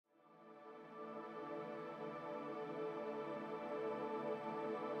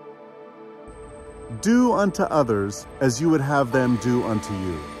do unto others as you would have them do unto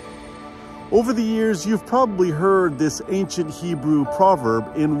you. Over the years, you've probably heard this ancient Hebrew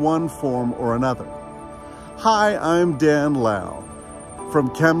proverb in one form or another. Hi, I'm Dan Lau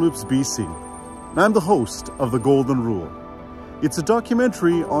from Kamloops, BC, and I'm the host of The Golden Rule. It's a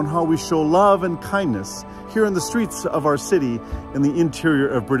documentary on how we show love and kindness here in the streets of our city in the interior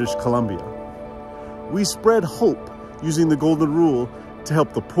of British Columbia. We spread hope using the Golden Rule to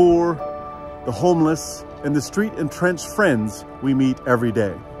help the poor, the homeless, and the street-entrenched friends we meet every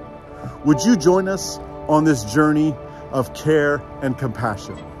day. Would you join us on this journey of care and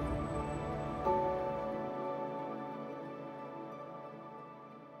compassion?